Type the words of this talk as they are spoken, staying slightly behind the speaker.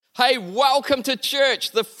Hey, welcome to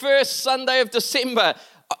church, the first Sunday of December.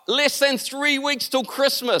 Less than 3 weeks till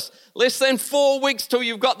Christmas. Less than 4 weeks till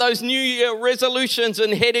you've got those New Year resolutions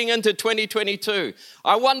and heading into 2022.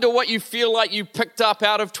 I wonder what you feel like you picked up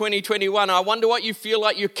out of 2021. I wonder what you feel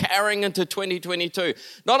like you're carrying into 2022.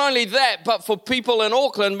 Not only that, but for people in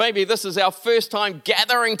Auckland, maybe this is our first time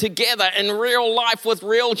gathering together in real life with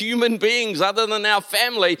real human beings other than our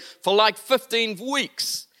family for like 15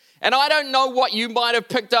 weeks. And I don't know what you might have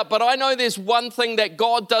picked up, but I know there's one thing that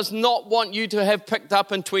God does not want you to have picked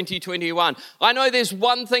up in 2021. I know there's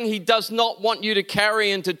one thing He does not want you to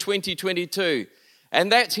carry into 2022.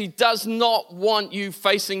 And that's He does not want you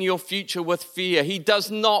facing your future with fear. He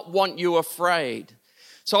does not want you afraid.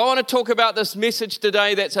 So I want to talk about this message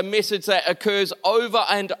today. That's a message that occurs over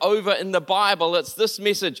and over in the Bible. It's this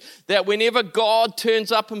message that whenever God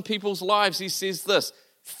turns up in people's lives, He says this: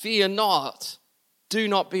 fear not. Do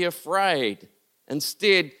not be afraid.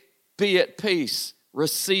 Instead, be at peace.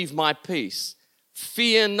 Receive my peace.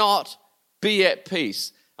 Fear not, be at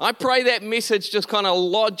peace. I pray that message just kind of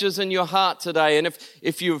lodges in your heart today. And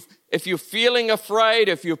if you're feeling afraid,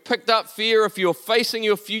 if you've picked up fear, if you're facing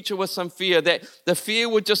your future with some fear, that the fear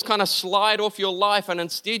would just kind of slide off your life, and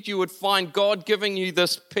instead you would find God giving you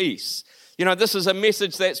this peace. You know, this is a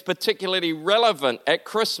message that's particularly relevant at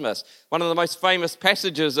Christmas. One of the most famous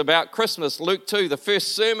passages about Christmas, Luke 2, the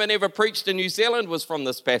first sermon ever preached in New Zealand was from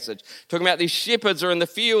this passage. Talking about these shepherds are in the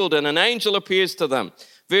field and an angel appears to them.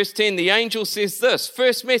 Verse 10, the angel says this,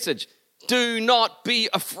 first message, do not be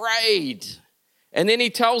afraid. And then he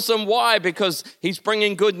tells them why, because he's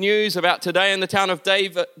bringing good news about today in the town of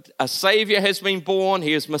David. A Savior has been born.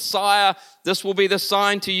 He is Messiah. This will be the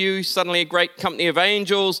sign to you. Suddenly a great company of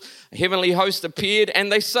angels, a heavenly host appeared.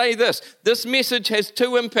 And they say this message has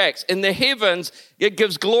two impacts. In the heavens, it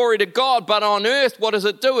gives glory to God. But on earth, what does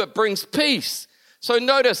it do? It brings peace. So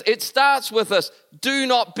notice, it starts with this, do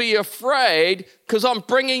not be afraid, because I'm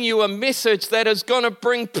bringing you a message that is going to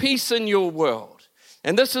bring peace in your world.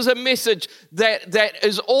 And this is a message that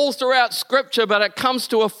is all throughout Scripture, but it comes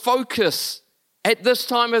to a focus at this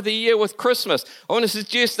time of the year with Christmas. I want to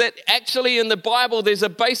suggest that actually in the Bible, there's a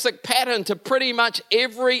basic pattern to pretty much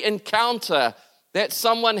every encounter that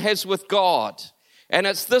someone has with God. And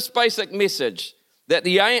it's this basic message, that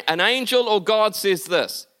an angel or God says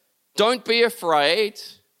this, don't be afraid.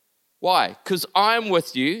 Why? Because I'm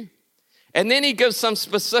with you. And then he gives some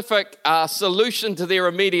specific solution to their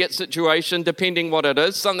immediate situation, depending what it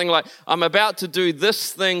is. Something like, I'm about to do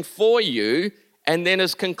this thing for you. And then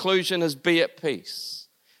his conclusion is, be at peace.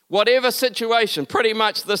 Whatever situation, pretty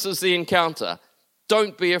much this is the encounter.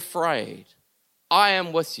 Don't be afraid. I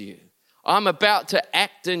am with you. I'm about to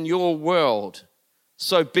act in your world.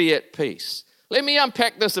 So be at peace. Let me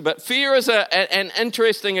unpack this a bit. Fear is an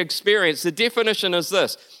interesting experience. The definition is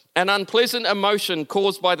this: an unpleasant emotion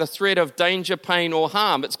caused by the threat of danger, pain, or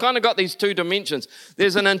harm. It's kind of got these two dimensions.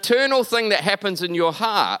 There's an internal thing that happens in your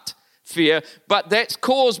heart, fear, but that's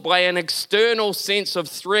caused by an external sense of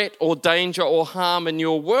threat or danger or harm in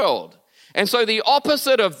your world. And so the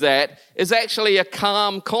opposite of that is actually a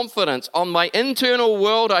calm confidence. On my internal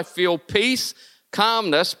world, I feel peace,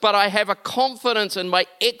 calmness, but I have a confidence in my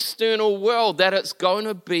external world that it's going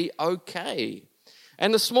to be okay.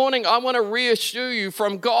 And this morning, I want to reassure you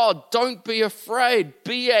from God, don't be afraid,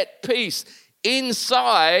 be at peace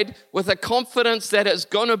inside with a confidence that it's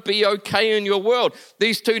going to be okay in your world.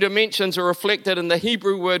 These two dimensions are reflected in the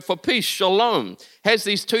Hebrew word for peace, shalom, has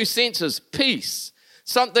these two senses, peace,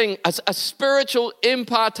 something, a spiritual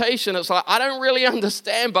impartation. It's like, I don't really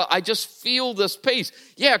understand, but I just feel this peace.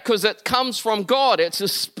 Yeah, because it comes from God. It's a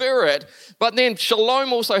spirit. But then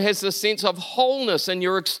shalom also has the sense of wholeness in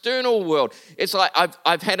your external world. It's like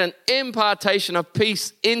I've had an impartation of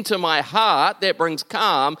peace into my heart that brings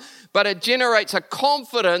calm, but it generates a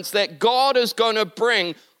confidence that God is going to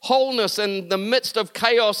bring wholeness in the midst of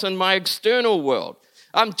chaos in my external world.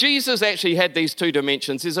 Jesus actually had these two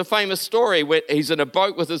dimensions. There's a famous story where he's in a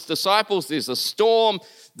boat with his disciples. There's a storm.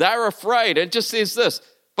 They're afraid. It just says this,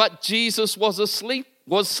 but Jesus was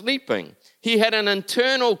sleeping. He had an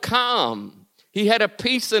internal calm. He had a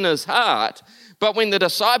peace in his heart. But when the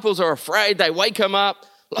disciples are afraid, they wake him up.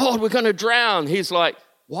 Lord, we're going to drown. He's like,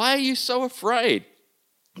 why are you so afraid?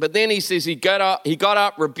 But then he says he got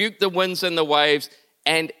up, rebuked the winds and the waves,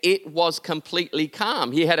 and it was completely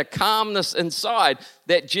calm. He had a calmness inside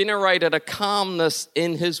that generated a calmness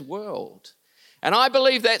in his world. And I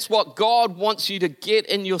believe that's what God wants you to get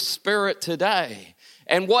in your spirit today.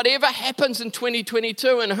 And whatever happens in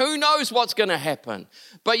 2022, and who knows what's going to happen,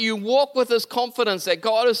 but you walk with this confidence that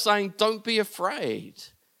God is saying, don't be afraid.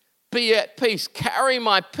 Be at peace. Carry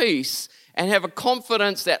my peace. and have a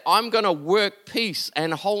confidence that I'm going to work peace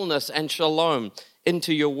and wholeness and shalom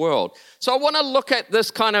into your world. So I want to look at this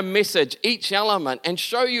kind of message, each element, and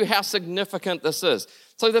show you how significant this is.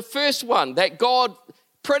 So the first one, that God,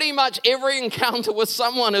 pretty much every encounter with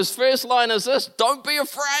someone, his first line is this: don't be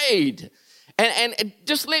afraid. And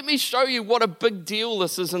just let me show you what a big deal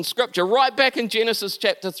this is in Scripture. Right back in Genesis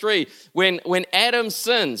chapter 3, when Adam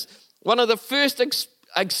sins, one of the first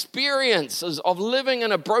experiences of living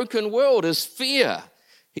in a broken world is fear.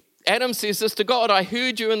 Adam says this to God: I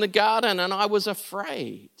heard you in the garden and I was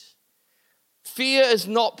afraid. Fear is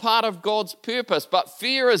not part of God's purpose, but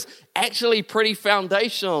fear is actually pretty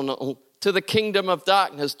foundational to the kingdom of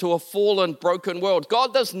darkness, to a fallen, broken world.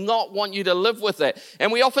 God does not want you to live with that.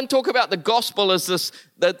 And we often talk about the gospel as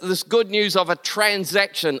this good news of a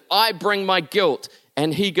transaction. I bring my guilt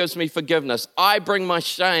and he gives me forgiveness. I bring my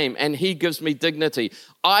shame and he gives me dignity.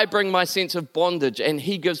 I bring my sense of bondage and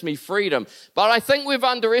he gives me freedom. But I think we've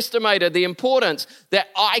underestimated the importance that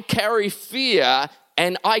I carry fear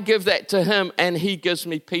and I give that to him and he gives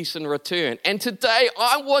me peace in return. And today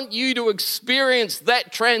I want you to experience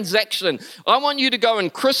that transaction. I want you to go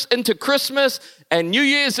into Christmas and New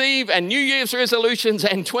Year's Eve and New Year's resolutions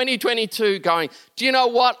and 2022 going, do you know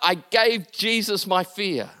what? I gave Jesus my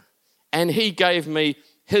fear and he gave me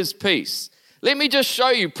his peace. Let me just show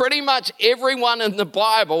you, pretty much everyone in the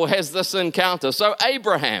Bible has this encounter. So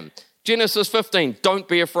Abraham, Genesis 15, don't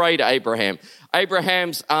be afraid, Abraham.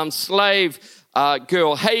 Abraham's slave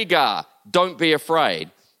girl, Hagar, don't be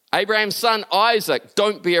afraid. Abraham's son, Isaac,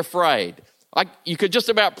 don't be afraid. You could just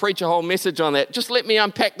about preach a whole message on that. Just let me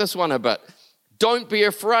unpack this one a bit. Don't be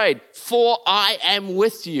afraid, for I am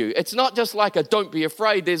with you. It's not just like a don't be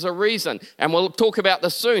afraid, there's a reason. And we'll talk about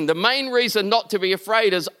this soon. The main reason not to be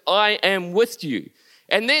afraid is I am with you.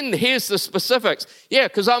 And then here's the specifics. Yeah,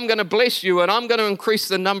 because I'm going to bless you and I'm going to increase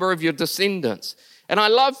the number of your descendants. And I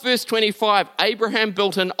love verse 25. Abraham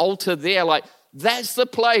built an altar there. Like, that's the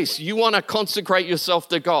place you want to consecrate yourself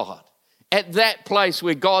to God. At that place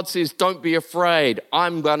where God says, don't be afraid,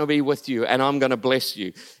 I'm going to be with you and I'm going to bless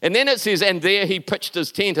you. And then it says, and there he pitched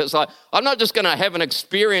his tent. It's like, I'm not just going to have an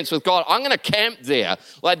experience with God, I'm going to camp there.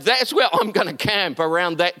 Like, that's where I'm going to camp,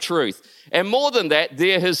 around that truth. And more than that,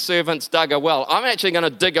 there his servants dug a well. I'm actually going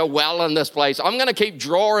to dig a well in this place. I'm going to keep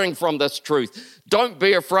drawing from this truth. Don't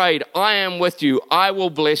be afraid, I am with you, I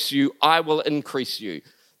will bless you, I will increase you.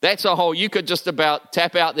 That's a whole, you could just about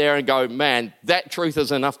tap out there and go, man, that truth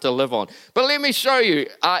is enough to live on. But let me show you,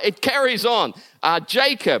 it carries on.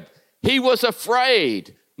 Jacob, he was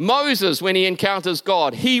afraid. Moses, when he encounters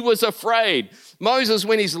God, he was afraid. Moses,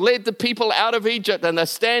 when he's led the people out of Egypt and they're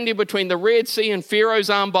standing between the Red Sea and Pharaoh's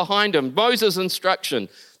arm behind him, Moses' instruction,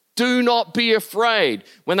 do not be afraid.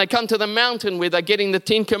 When they come to the mountain where they're getting the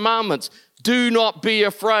 10 Commandments, do not be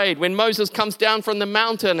afraid. When Moses comes down from the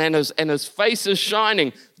mountain and his face is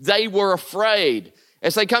shining, they were afraid.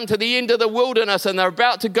 As they come to the end of the wilderness and they're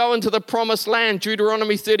about to go into the promised land,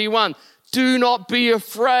 Deuteronomy 31, do not be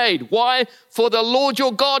afraid. Why? For the Lord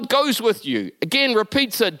your God goes with you. Again,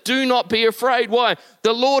 repeats it, do not be afraid. Why?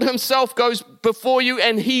 The Lord himself goes before you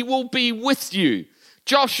and he will be with you.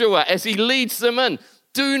 Joshua, as he leads them in,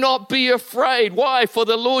 do not be afraid. Why? For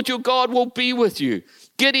the Lord your God will be with you.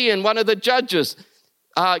 Gideon, one of the judges,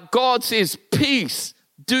 God says, peace,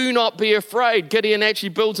 do not be afraid. Gideon actually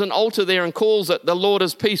builds an altar there and calls it the Lord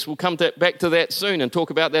is peace. We'll come back to that soon and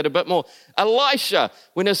talk about that a bit more. Elisha,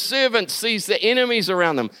 when his servant sees the enemies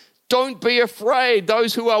around them, don't be afraid.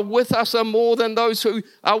 Those who are with us are more than those who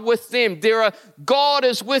are with them. God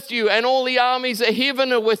is with you and all the armies of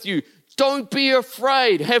heaven are with you. Don't be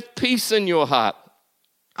afraid. Have peace in your heart.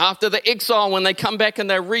 After the exile, when they come back and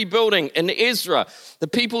they're rebuilding in Ezra, the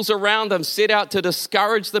peoples around them set out to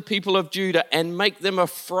discourage the people of Judah and make them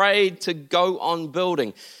afraid to go on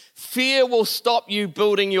building. Fear will stop you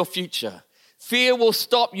building your future. Fear will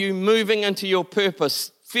stop you moving into your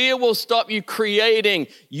purpose. Fear will stop you creating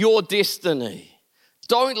your destiny.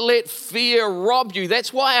 Don't let fear rob you.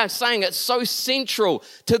 That's why I'm saying it's so central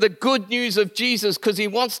to the good news of Jesus, because he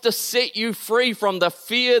wants to set you free from the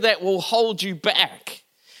fear that will hold you back.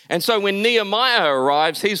 And so when Nehemiah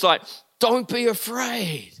arrives, he's like, don't be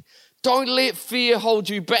afraid. Don't let fear hold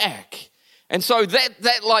you back. And so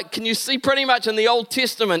that can you see pretty much in the Old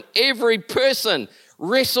Testament, every person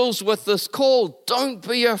wrestles with this call. Don't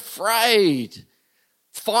be afraid.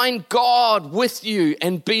 Find God with you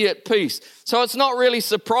and be at peace. So it's not really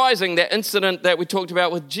surprising, that incident that we talked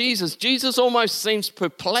about with Jesus. Jesus almost seems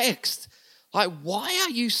perplexed. Like, why are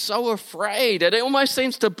you so afraid? It almost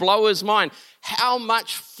seems to blow his mind how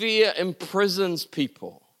much fear imprisons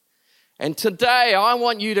people. And today, I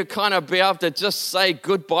want you to kind of be able to just say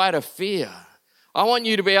goodbye to fear. I want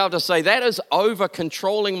you to be able to say, that is over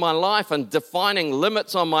controlling my life and defining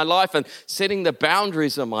limits on my life and setting the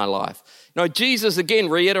boundaries of my life. You know, Jesus again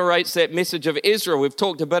reiterates that message of Israel. We've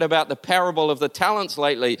talked a bit about the parable of the talents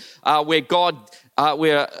lately, where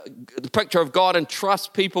the picture of God entrusts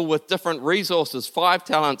people with different resources, 5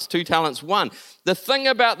 talents, 2 talents, 1. The thing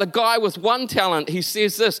about the guy with 1 talent, he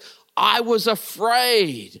says this, I was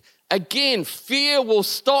afraid. Again, fear will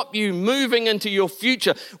stop you moving into your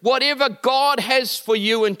future. Whatever God has for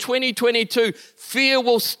you in 2022, fear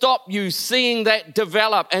will stop you seeing that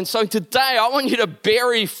develop. And so today, I want you to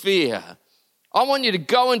bury fear. I want you to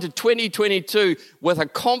go into 2022 with a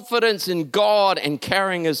confidence in God and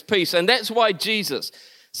carrying his peace. And that's why Jesus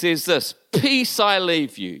says this, peace I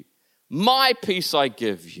leave you, my peace I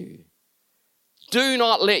give you. Do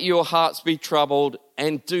not let your hearts be troubled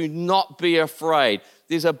and do not be afraid.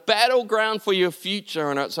 There's a battleground for your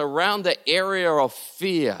future, and it's around the area of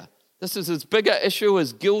fear. This is as big an issue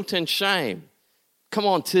as guilt and shame. Come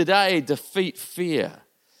on, today, defeat fear.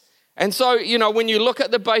 And so, you know, when you look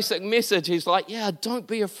at the basic message, he's like, yeah, don't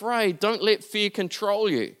be afraid. Don't let fear control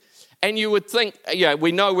you. And you would think, yeah,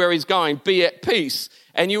 we know where he's going, be at peace.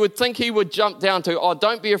 And you would think he would jump down to, oh,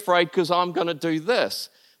 don't be afraid because I'm going to do this.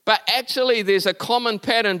 But actually, there's a common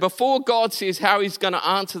pattern. Before God says how he's going to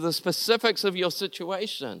answer the specifics of your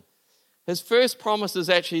situation, his first promise is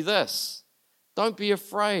actually this. Don't be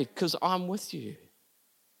afraid because I'm with you.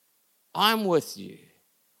 I'm with you.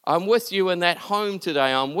 I'm with you in that home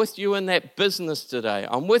today. I'm with you in that business today.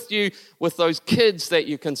 I'm with you with those kids that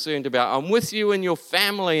you're concerned about. I'm with you in your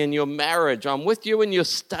family and your marriage. I'm with you in your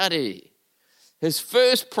study. His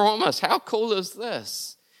first promise, how cool is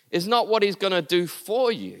this? Is not what he's going to do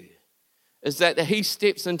for you, is that he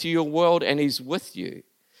steps into your world and he's with you.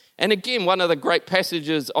 And again, one of the great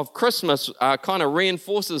passages of Christmas kind of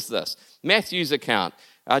reinforces this. Matthew's account,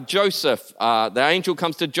 Joseph, the angel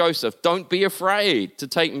comes to Joseph, don't be afraid to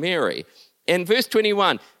take Mary. In verse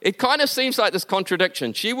 21, it kind of seems like this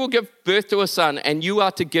contradiction. She will give birth to a son and you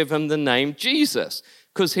are to give him the name Jesus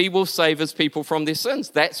because he will save his people from their sins.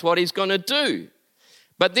 That's what he's going to do.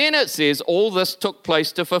 But then it says, all this took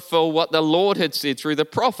place to fulfill what the Lord had said through the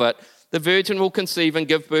prophet, the virgin will conceive and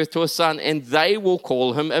give birth to a son, and they will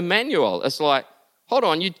call him Emmanuel. It's like, hold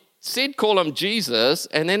on, you said call him Jesus,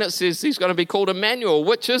 and then it says he's going to be called Emmanuel.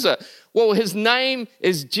 Which is it? Well, his name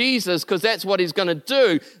is Jesus because that's what he's going to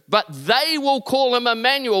do, but they will call him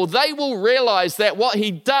Emmanuel. They will realize that what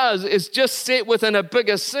he does is just set within a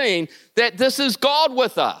bigger scene, that this is God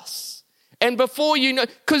with us. And before you know,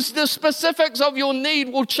 because the specifics of your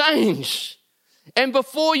need will change. And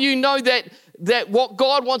before you know that what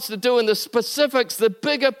God wants to do in the specifics, the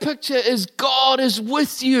bigger picture is God is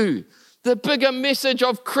with you. The bigger message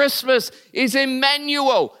of Christmas is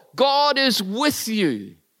Emmanuel. God is with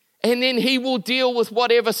you. And then he will deal with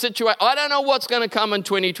whatever situation. I don't know what's going to come in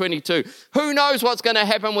 2022. Who knows what's going to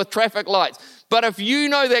happen with traffic lights. But if you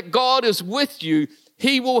know that God is with you,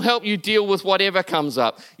 he will help you deal with whatever comes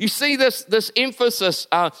up. You see this emphasis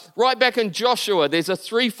right back in Joshua. There's a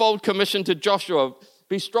threefold commission to Joshua.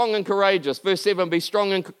 Be strong and courageous. Verse 7, be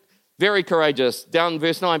strong and very courageous. Down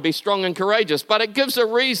verse 9, be strong and courageous. But it gives a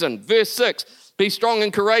reason. Verse 6, be strong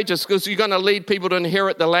and courageous because you're going to lead people to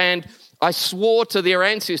inherit the land I swore to their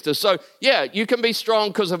ancestors. So, yeah, you can be strong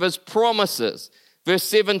because of his promises. Verse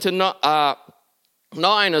 7 to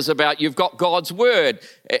 9 is about you've got God's word,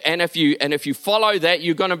 and if you follow that,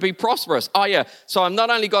 you're going to be prosperous. Oh yeah, so I've not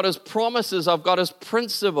only got his promises, I've got his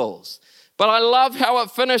principles. But I love how it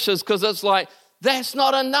finishes because it's like, that's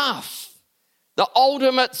not enough. The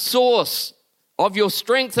ultimate source of your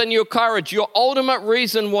strength and your courage, your ultimate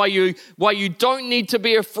reason why you don't need to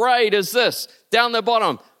be afraid is this, down the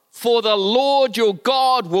bottom. For the Lord your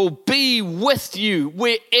God will be with you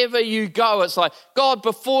wherever you go. It's like, God,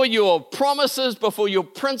 before your promises, before your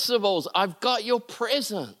principles, I've got your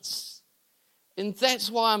presence. And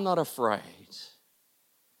that's why I'm not afraid.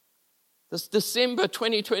 This December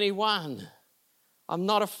 2021, I'm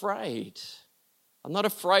not afraid. I'm not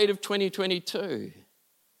afraid of 2022.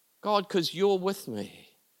 God, because you're with me.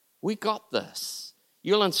 We got this.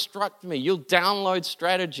 You'll instruct me. You'll download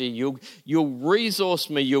strategy. You'll resource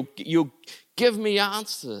me. You'll give me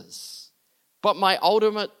answers. But my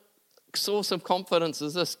ultimate source of confidence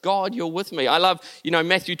is this. God, you're with me. I love,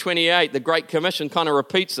 Matthew 28, the Great Commission kind of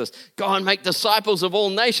repeats this. Go and make disciples of all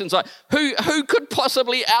nations. Like, who could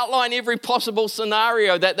possibly outline every possible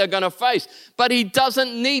scenario that they're going to face? But he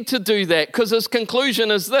doesn't need to do that because his conclusion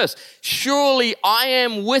is this. Surely I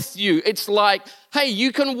am with you. It's like, hey,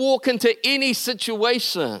 you can walk into any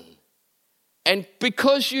situation And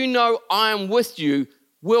because you know I am with you,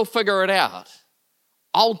 we'll figure it out.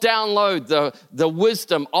 I'll download the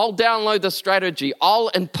wisdom. I'll download the strategy. I'll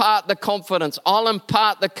impart the confidence. I'll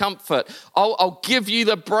impart the comfort. I'll give you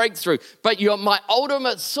the breakthrough. But my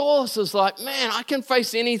ultimate source is like, man, I can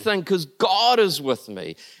face anything because God is with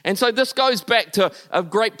me. And so this goes back to a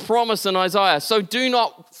great promise in Isaiah. So do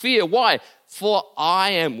not fear. Why? For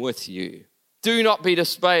I am with you. Do not be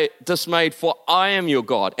dismayed, for I am your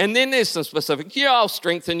God. And then there's some specific, I'll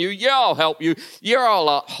strengthen you. I'll help you. I'll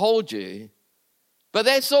uphold you. But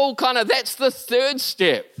that's the third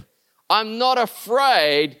step. I'm not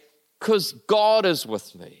afraid because God is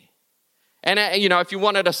with me. And, if you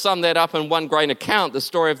wanted to sum that up in one great account, the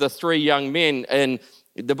story of the 3 young men in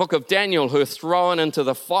the book of Daniel who are thrown into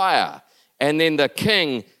the fire. And then the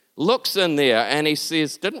king looks in there and he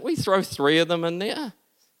says, didn't we throw 3 of them in there?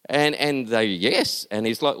 And they, yes. And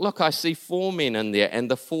he's like, look, I see 4 men in there and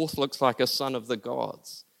the 4th looks like a son of the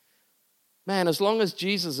gods. Man, as long as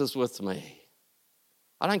Jesus is with me,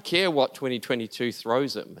 I don't care what 2022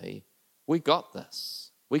 throws at me. We got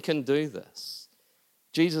this. We can do this.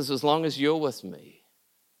 Jesus, as long as you're with me,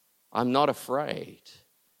 I'm not afraid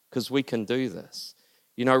because we can do this.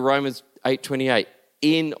 Romans 8:28,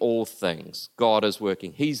 in all things, God is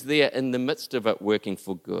working. He's there in the midst of it working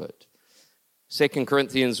for good. 2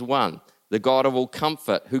 Corinthians 1, the God of all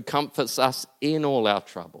comfort who comforts us in all our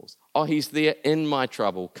troubles. Oh, he's there in my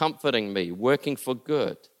trouble, comforting me, working for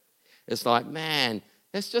good. It's like, man,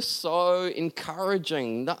 it's just so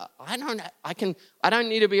encouraging. I don't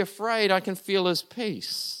need to be afraid. I can feel his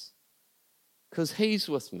peace because he's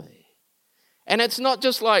with me. And it's not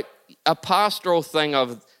just like a pastoral thing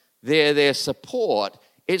of their support.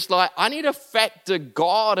 It's like I need to factor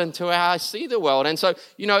God into how I see the world. And so,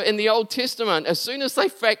 in the Old Testament, as soon as they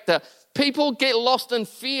factor, people get lost in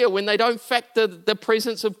fear when they don't factor the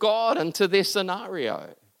presence of God into their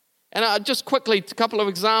scenario. And just quickly, a couple of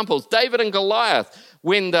examples. David and Goliath,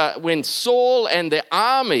 when Saul and the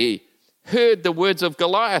army heard the words of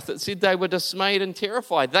Goliath, it said they were dismayed and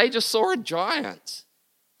terrified. They just saw a giant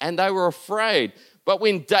and they were afraid. But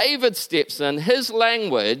when David steps in, his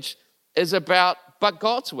language is about, but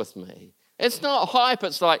God's with me. It's not hype.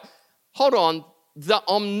 It's like, hold on, the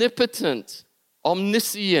omnipotent,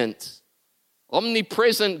 omniscient,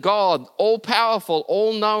 omnipresent God, all-powerful,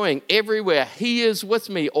 all-knowing, everywhere. He is with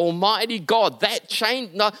me, almighty God. That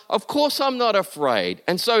changed. No, of course I'm not afraid.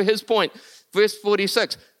 And so his point, verse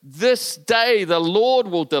 46, this day the Lord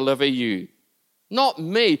will deliver you, not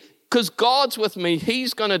me, because God's with me.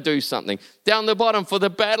 He's going to do something. Down the bottom, for the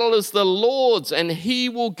battle is the Lord's, and he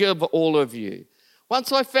will give all of you.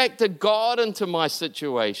 Once I factor God into my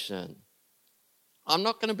situation, I'm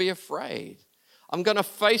not going to be afraid. I'm going to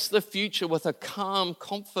face the future with a calm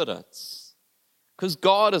confidence because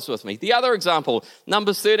God is with me. The other example,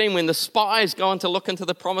 Numbers 13, when the spies go on to look into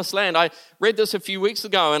the promised land. I read this a few weeks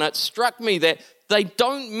ago and it struck me that they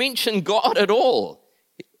don't mention God at all.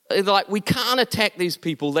 Like, we can't attack these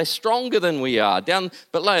people. They're stronger than we are.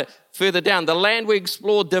 Further down, the land we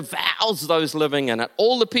explored devours those living in it.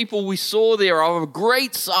 All the people we saw there are of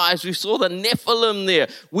great size. We saw the Nephilim there.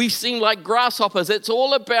 We seemed like grasshoppers. It's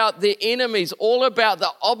all about the enemies, all about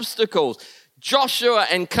the obstacles. Joshua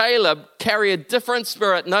and Caleb carry a different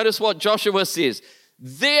spirit. Notice what Joshua says.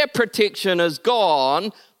 Their protection is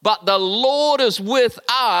gone, but the Lord is with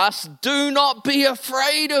us. Do not be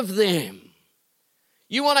afraid of them.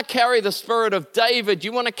 You want to carry the spirit of David.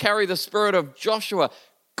 You want to carry the spirit of Joshua.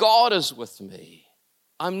 God is with me.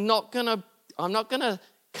 I'm not going to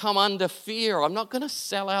come under fear. I'm not going to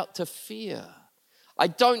sell out to fear. I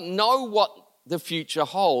don't know what the future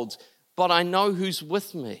holds, but I know who's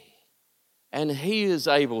with me. And he is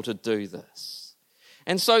able to do this.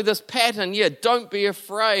 And so this pattern, don't be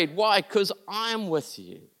afraid. Why? Because I'm with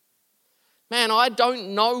you. Man, I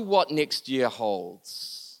don't know what next year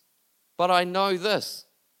holds. But I know this,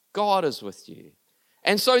 God is with you.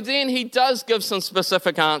 And so then he does give some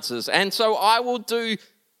specific answers. And so I will do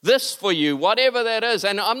this for you, whatever that is.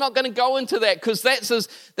 And I'm not going to go into that because that's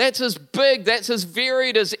as big, that's as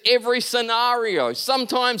varied as every scenario.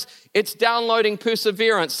 Sometimes it's downloading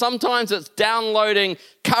perseverance. Sometimes it's downloading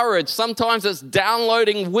courage. Sometimes it's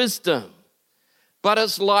downloading wisdom. But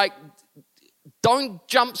it's like, don't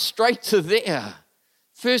jump straight to there.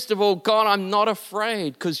 First of all, God, I'm not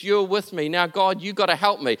afraid because you're with me. Now, God, you got to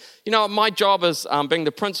help me. My job is being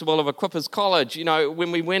the principal of Equippers College.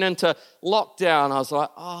 When we went into lockdown, I was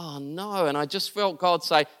like, oh, no. And I just felt God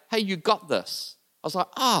say, hey, you got this. I was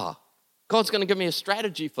like, God's going to give me a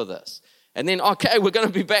strategy for this. And then, okay, we're going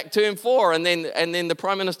to be back Term 4. And then the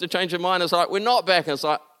Prime Minister changed her mind. It's like, we're not back. And it's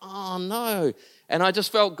like, oh, no. And I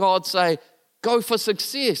just felt God say, Go for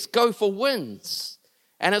success. Go for wins.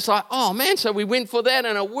 And it's like, oh man, so we went for that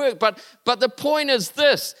and it worked. But the point is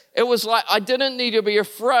this. It was like I didn't need to be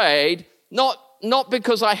afraid, not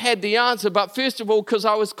because I had the answer, but first of all, because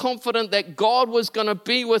I was confident that God was going to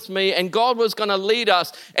be with me and God was going to lead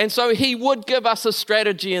us. And so he would give us a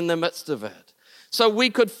strategy in the midst of it. So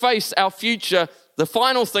we could face our future. The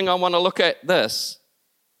final thing I want to look at is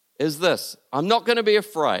this. I'm not going to be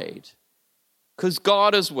afraid because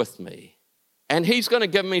God is with me. And he's going to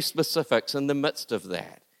give me specifics in the midst of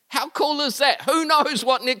that. How cool is that? Who knows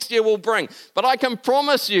what next year will bring? But I can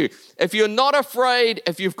promise you, if you're not afraid,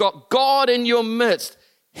 if you've got God in your midst,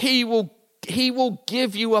 he will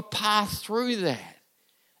give you a path through that.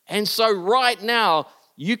 And so right now,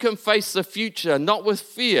 you can face the future, not with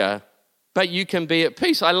fear, but you can be at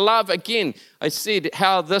peace. I love, again, I said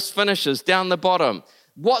how this finishes down the bottom.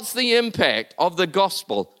 What's the impact of the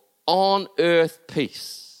gospel? On earth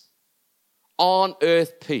peace. On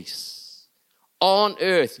earth peace. On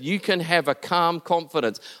earth, you can have a calm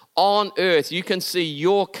confidence. On earth, you can see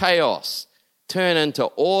your chaos turn into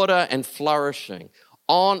order and flourishing.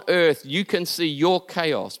 On earth, you can see your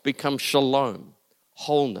chaos become shalom,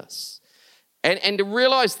 wholeness. And to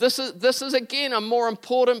realize this is again a more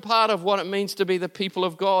important part of what it means to be the people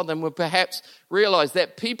of God than we perhaps realize,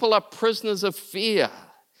 that people are prisoners of fear.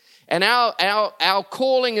 And our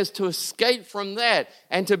calling is to escape from that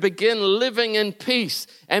and to begin living in peace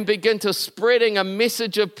and begin to spreading a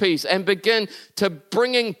message of peace and begin to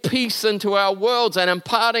bringing peace into our worlds and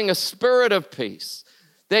imparting a spirit of peace.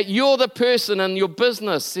 That you're the person in your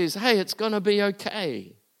business says, hey, it's going to be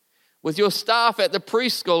okay. With your staff at the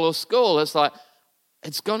preschool or school, it's like,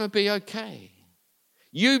 it's going to be okay.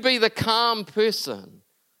 You be the calm person,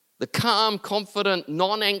 the calm, confident,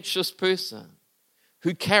 non-anxious person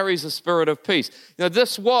who carries a spirit of peace. Now,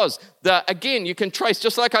 this was again, you can trace,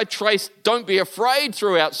 just like I traced, don't be afraid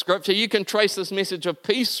throughout Scripture, you can trace this message of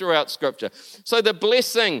peace throughout Scripture. So the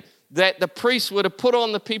blessing that the priests would have put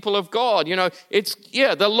on the people of God,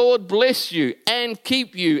 the Lord bless you and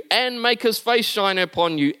keep you and make his face shine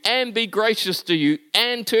upon you and be gracious to you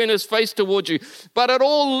and turn his face towards you. But it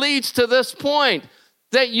all leads to this point,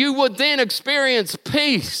 that you would then experience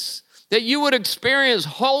peace, that you would experience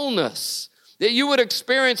wholeness, that you would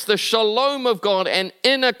experience the shalom of God, an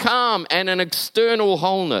inner calm and an external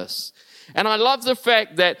wholeness. And I love the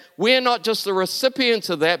fact that we're not just the recipients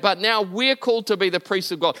of that, but now we're called to be the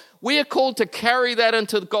priests of God. We're called to carry that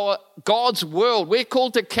into God's world. We're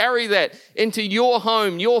called to carry that into your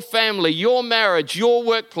home, your family, your marriage, your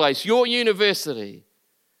workplace, your university.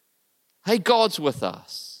 Hey, God's with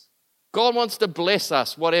us. God wants to bless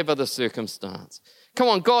us, whatever the circumstance. Come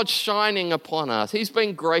on, God's shining upon us. He's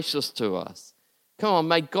been gracious to us. Come on,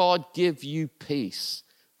 may God give you peace,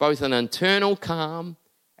 both an internal calm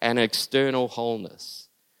and external wholeness.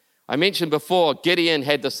 I mentioned before, Gideon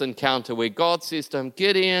had this encounter where God says to him,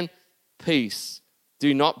 Gideon, peace,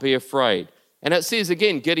 do not be afraid. And it says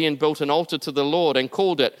again, Gideon built an altar to the Lord and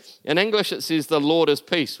called it. In English, it says the Lord is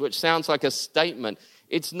peace, which sounds like a statement.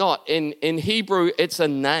 It's not. In Hebrew, it's a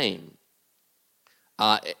name.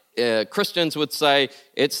 Christians would say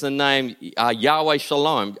it's the name Yahweh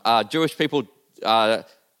Shalom. Jewish people,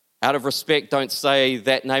 out of respect, don't say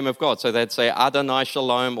that name of God. So they'd say Adonai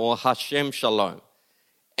Shalom or Hashem Shalom.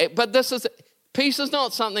 But peace is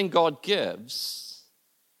not something God gives.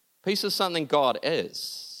 Peace is something God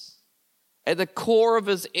is. At the core of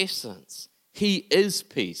his essence, he is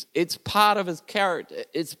peace. It's part of his character.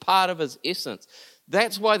 It's part of his essence.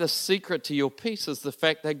 That's why the secret to your peace is the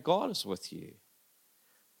fact that God is with you.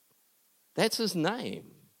 That's his name.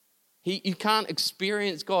 You can't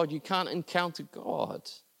experience God. You can't encounter God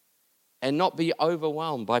and not be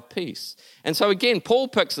overwhelmed by peace. And so again, Paul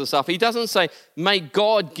picks this up. He doesn't say, may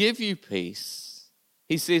God give you peace.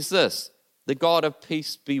 He says this, the God of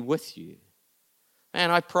peace be with you.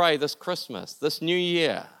 Man, I pray this Christmas, this new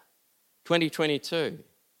year, 2022,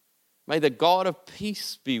 may the God of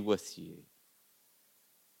peace be with you.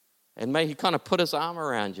 And may he kind of put his arm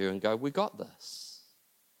around you and go, we got this.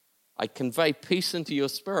 I convey peace into your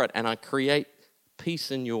spirit and I create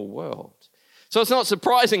peace in your world. So it's not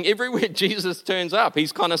surprising everywhere Jesus turns up,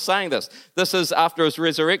 he's kind of saying this. This is after his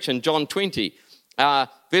resurrection, John 20,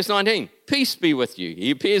 verse 19, peace be with you.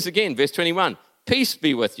 He appears again, verse 21, peace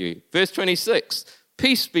be with you. Verse 26,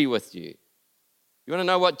 peace be with you. You want to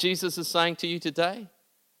know what Jesus is saying to you today?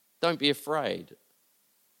 Don't be afraid.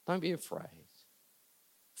 Don't be afraid.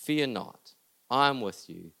 Fear not. I am with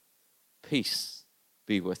you. Peace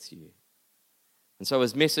be with you. And so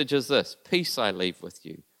his message is this, peace I leave with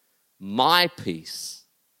you. My peace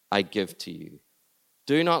I give to you.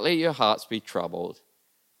 Do not let your hearts be troubled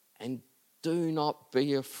and Do not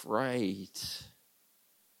be afraid.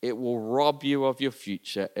 It will rob you of your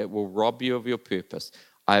future. It will rob you of your purpose.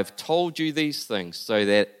 I have told you these things so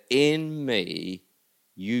that in me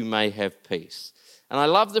you may have peace. And I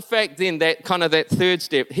love the fact then that kind of that third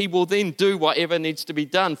step, he will then do whatever needs to be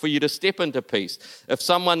done for you to step into peace. If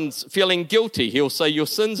someone's feeling guilty, he'll say your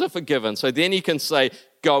sins are forgiven. So then he can say,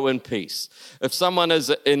 go in peace. If someone is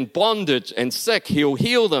in bondage and sick, he'll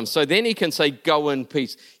heal them. So then he can say, go in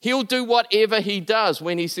peace. He'll do whatever he does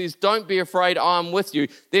when he says, don't be afraid, I'm with you.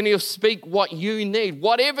 Then he'll speak what you need.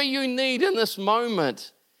 Whatever you need in this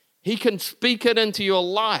moment, he can speak it into your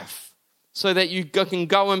life so that you can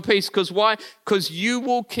go in peace. Because why? Because you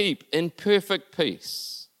will keep in perfect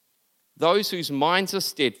peace those whose minds are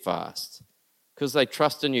steadfast because they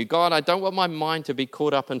trust in you. God, I don't want my mind to be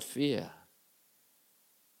caught up in fear.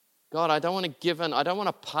 God, I don't want to give in. I don't want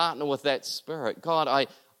to partner with that spirit. God,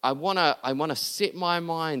 I want to set my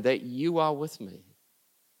mind that you are with me.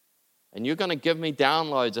 And you're going to give me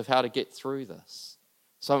downloads of how to get through this.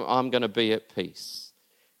 So I'm going to be at peace.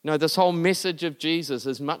 You know, this whole message of Jesus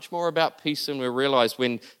is much more about peace than we realize.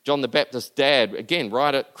 When John the Baptist's dad, again,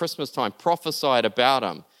 right at Christmas time, prophesied about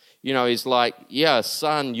him. You know, he's like, yeah,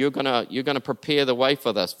 son, you're gonna prepare the way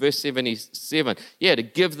for this. Verse 77, yeah, to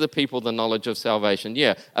give the people the knowledge of salvation.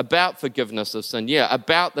 Yeah, about forgiveness of sin. Yeah,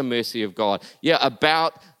 about the mercy of God. Yeah,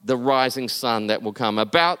 about the rising sun that will come.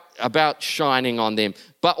 About shining on them.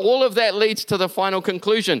 But all of that leads to the final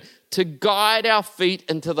conclusion, to guide our feet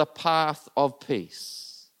into the path of peace.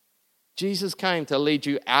 Jesus came to lead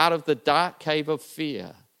you out of the dark cave of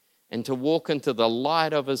fear and to walk into the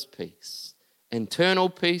light of his peace. Internal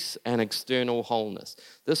peace and external wholeness.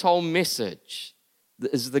 This whole message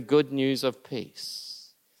is the good news of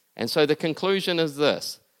peace. And so the conclusion is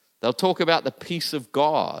this. They'll talk about the peace of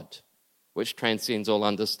God, which transcends all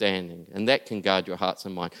understanding, and that can guard your hearts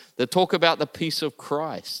and mind. They'll talk about the peace of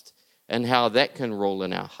Christ and how that can rule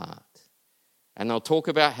in our heart. And they'll talk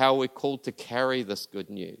about how we're called to carry this good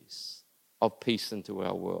news of peace into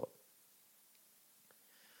our world.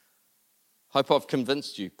 Hope I've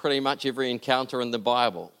convinced you. Pretty much every encounter in the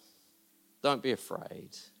Bible, don't be afraid,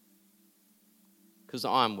 because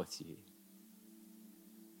I'm with you.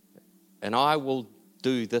 And I will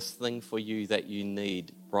do this thing for you that you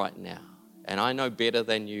need right now. And I know better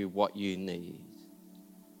than you what you need.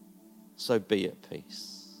 So be at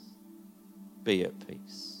peace. Be at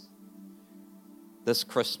peace. This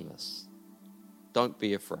Christmas, don't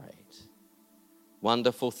be afraid.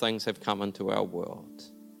 Wonderful things have come into our world.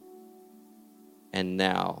 And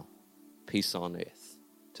now, peace on earth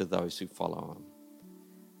to those who follow him.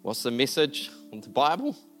 What's the message of the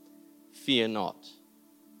Bible? Fear not,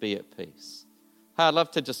 be at peace. Hey, I'd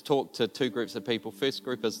love to just talk to two groups of people. First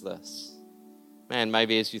group is this. Man,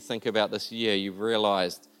 maybe as you think about this year, you've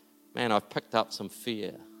realized, man, I've picked up some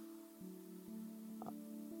fear.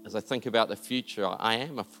 As I think about the future, I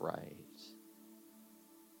am afraid.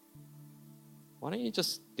 Why don't you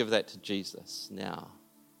just give that to Jesus now?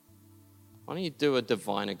 Why don't you do a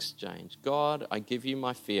divine exchange? God, I give you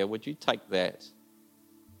my fear. Would you take that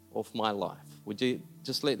off my life? Would you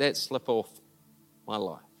just let that slip off my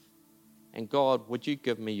life? And God, would you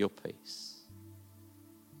give me your peace?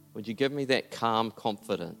 Would you give me that calm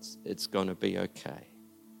confidence it's going to be okay?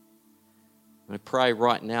 I pray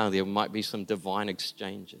right now there might be some divine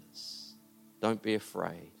exchanges. Don't be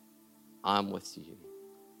afraid. I'm with you.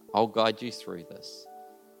 I'll guide you through this.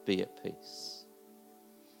 Be at peace.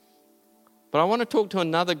 But I want to talk to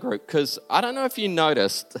another group because I don't know if you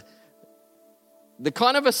noticed, the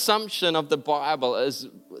kind of assumption of the Bible is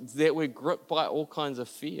that we're gripped by all kinds of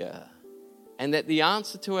fear and that the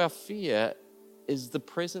answer to our fear is the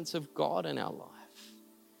presence of God in our life.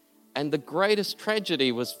 And the greatest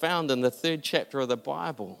tragedy was found in the 3rd chapter of the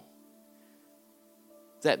Bible,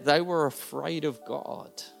 that they were afraid of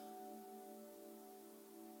God.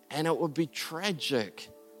 And it would be tragic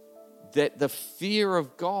that the fear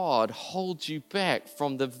of God holds you back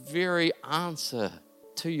from the very answer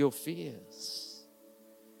to your fears.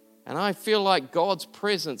 And I feel like God's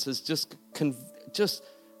presence is just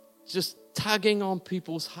tugging on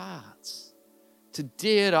people's hearts to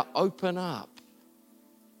dare to open up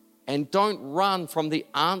and don't run from the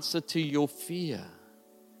answer to your fear.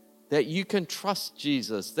 That you can trust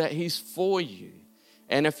Jesus, that he's for you.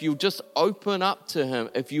 And if you just open up to him,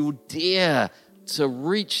 if you dare to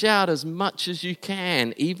reach out as much as you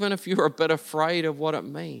can, even if you're a bit afraid of what it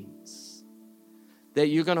means, that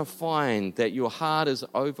you're going to find that your heart is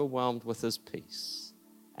overwhelmed with his peace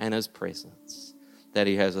and his presence, that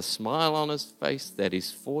he has a smile on his face, that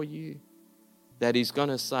he's for you, that he's going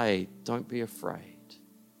to say, don't be afraid.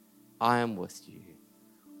 I am with you.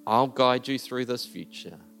 I'll guide you through this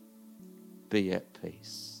future. Be at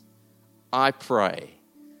peace. I pray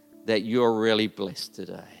that you're really blessed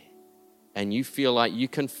today and you feel like you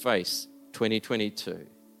can face 2022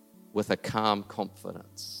 with a calm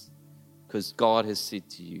confidence because God has said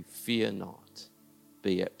to you, fear not,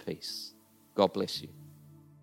 be at peace. God bless you.